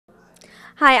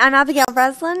Hi, I'm Abigail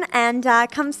Breslin, and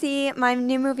come see my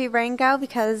new movie Rango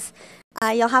because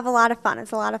you'll have a lot of fun.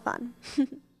 It's a lot of fun.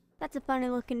 That's a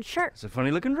funny-looking shirt. It's a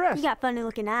funny-looking dress. You got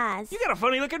funny-looking eyes. You got a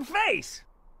funny-looking face.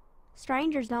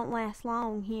 Strangers don't last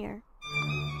long here.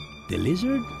 The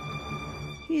lizard?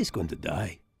 He is going to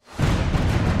die.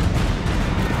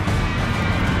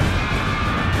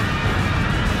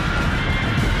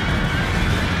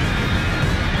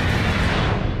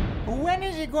 When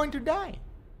is he going to die?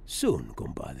 Soon,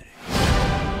 compadre.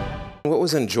 What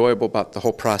was enjoyable about the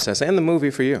whole process and the movie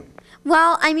for you?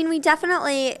 Well, I mean, we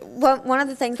definitely, one of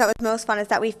the things that was most fun is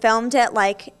that we filmed it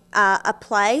like a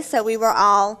play, so we were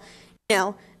all,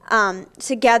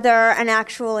 together and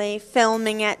actually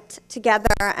filming it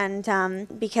together, and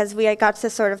because we got to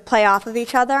sort of play off of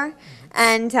each other,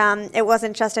 and it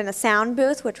wasn't just in a sound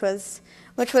booth, which was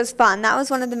fun. That was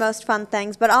one of the most fun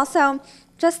things, but also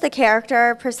just the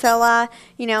character, Priscilla,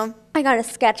 I got a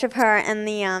sketch of her in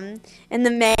the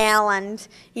mail, and,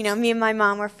 me and my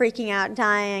mom were freaking out,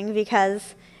 dying,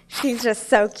 because she's just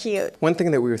so cute. One thing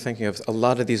that we were thinking of, a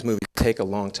lot of these movies take a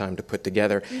long time to put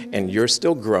together, and you're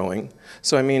still growing.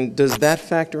 So, I mean, does that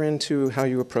factor into how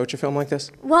you approach a film like this?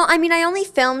 Well, I mean, I only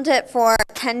filmed it for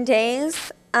 10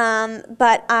 days,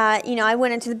 but, I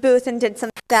went into the booth and did some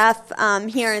stuff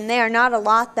here and there, not a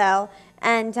lot, though.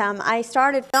 And I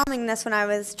started filming this when I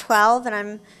was 12, and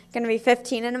I'm going to be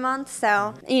 15 in a month.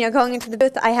 So, going into the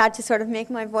booth, I had to sort of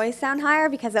make my voice sound higher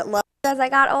because it lowered as I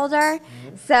got older.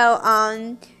 So,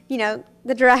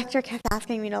 the director kept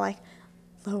asking me to,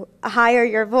 higher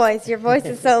your voice. Your voice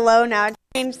is so low now. It's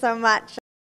changed so much.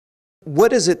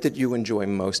 What is it that you enjoy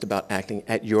most about acting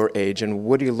at your age, and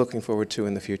what are you looking forward to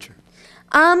in the future?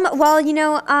 Well,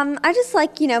 I just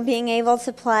like, being able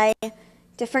to play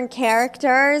different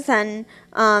characters and,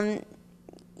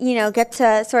 get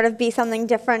to sort of be something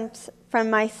different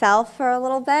from myself for a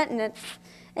little bit, and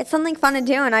it's something fun to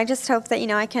do, and I just hope that,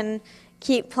 I can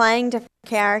keep playing different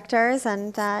characters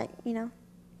and,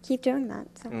 keep doing that.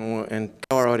 So. And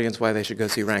tell our audience why they should go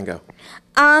see Rango.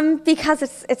 Because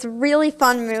it's a really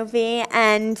fun movie,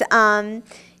 and,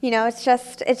 it's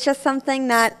just something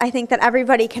that I think that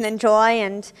everybody can enjoy,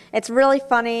 and it's really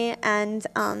funny, and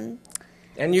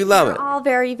you love it. All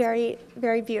very, very,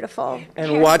 very beautiful.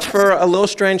 And watch for a little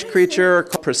strange creature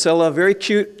called Priscilla. Very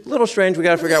cute, little strange. We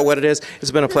got to figure out what it is.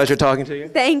 It's been a pleasure talking to you.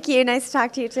 Thank you. Nice to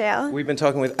talk to you, too. We've been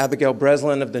talking with Abigail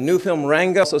Breslin of the new film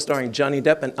Rango, also starring Johnny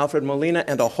Depp and Alfred Molina,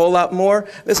 and a whole lot more.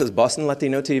 This is Boston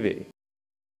Latino TV.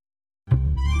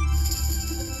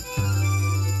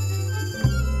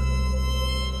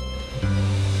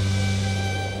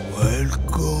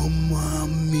 Welcome,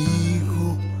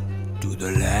 amigo, to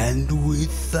the land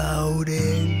without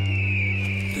end.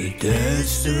 The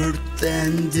desert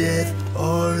and death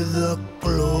are the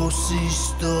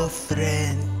closest of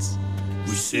friends.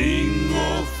 We sing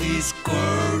of his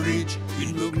courage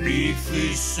in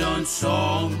magnificent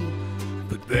song,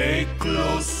 but pay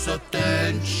close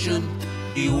attention,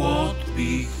 he won't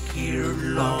be here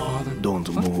long. Don't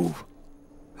move.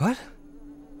 What?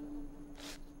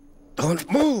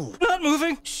 Don't move! Not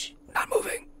moving. Shh, not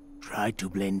moving. Try to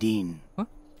blend in. What?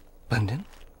 Blend in?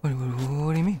 What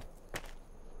do you mean?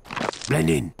 Blend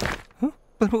in. Huh?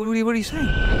 But what are you saying?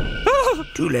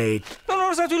 Too late. No,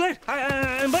 it's not too late.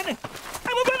 I'm blending.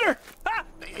 I'm a blender. Ah!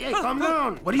 Hey, calm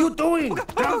down. What are you doing?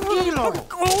 Tranquilo.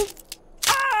 Oh.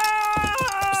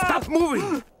 Ah! Stop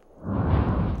moving.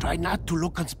 Try not to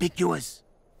look conspicuous.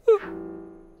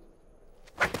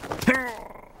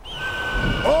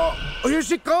 Oh, here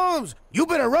she comes. You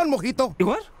better run, Mojito. You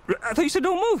what? I thought you said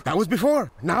don't move. That was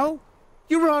before. Now,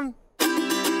 you run.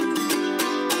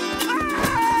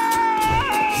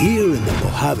 Here in the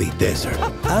Mojave Desert,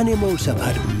 animals have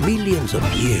had millions of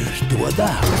years to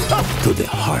adapt to the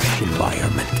harsh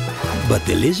environment. But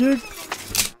the lizard?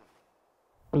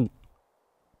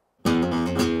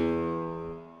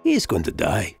 He's going to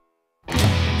die.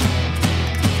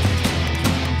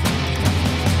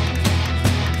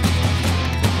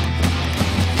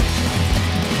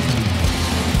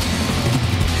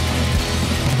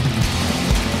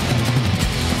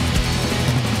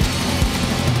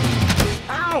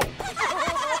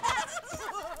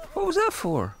 What was that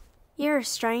for? You're a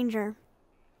stranger.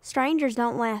 Strangers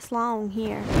don't last long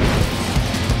here.